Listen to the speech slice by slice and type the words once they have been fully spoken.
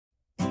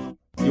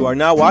You are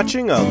now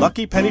watching a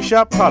Lucky Penny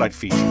Shop product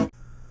feature.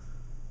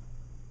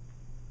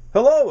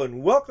 Hello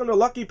and welcome to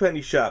Lucky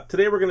Penny Shop.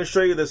 Today we're going to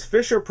show you this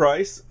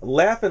Fisher-Price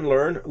Laugh and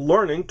Learn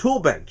Learning Tool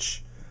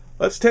Bench.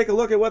 Let's take a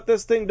look at what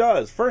this thing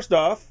does. First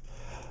off,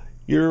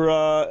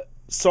 your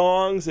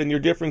songs and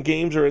your different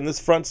games are in this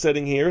front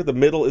setting here. The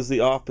middle is the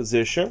off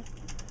position.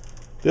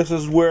 This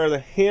is where the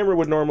hammer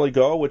would normally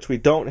go, which we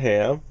don't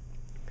have.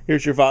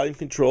 Here's your volume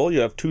control. You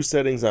have two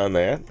settings on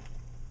that.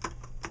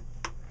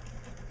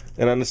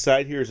 And on the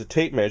side here is a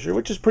tape measure,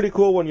 which is pretty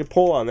cool when you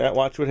pull on that.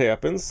 Watch what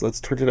happens. Let's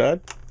turn it on.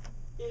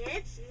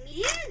 It's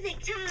music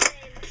time!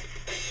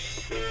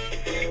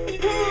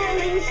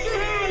 Pulling,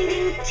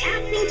 sliding,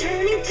 tapping,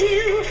 turning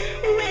to.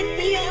 With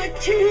your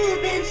tool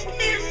bench,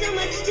 there's so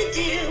much to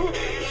do.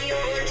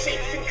 Your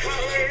shapes and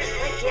colors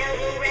like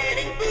yellow, red,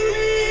 and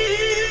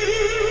blue.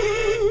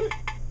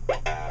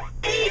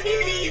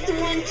 ABC's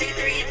 1, 2,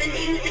 3, the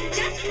music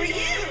just for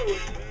you.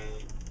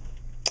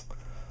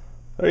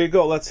 There you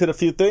go. Let's hit a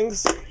few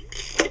things.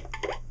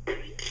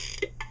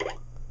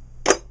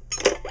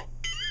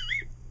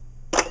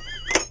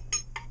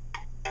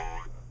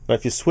 Now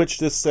if you switch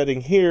this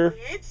setting here,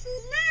 It's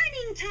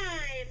learning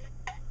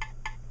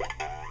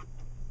time!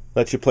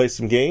 lets you play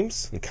some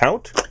games and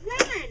count. 1,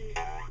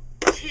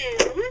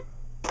 2,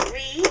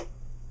 3,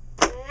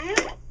 4,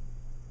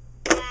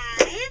 5,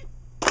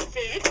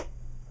 6,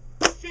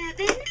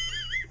 7.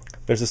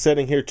 There's a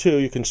setting here too.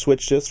 You can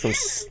switch this from...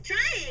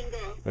 Triangle.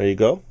 There you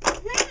go.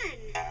 1.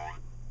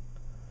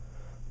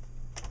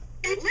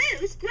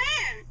 Blue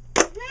square.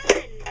 1.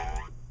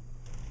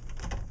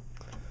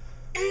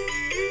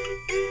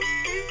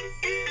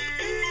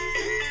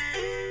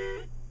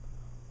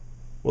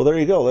 Well, there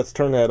you go. Let's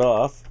turn that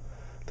off.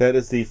 That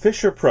is the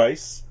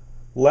Fisher-Price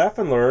Laugh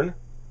and Learn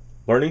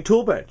Learning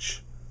Tool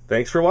Bench.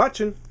 Thanks for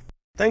watching.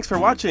 Thanks for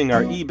watching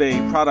our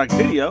eBay product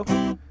video.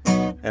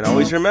 And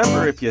always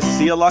remember, if you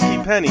see a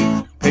lucky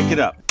penny, pick it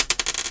up.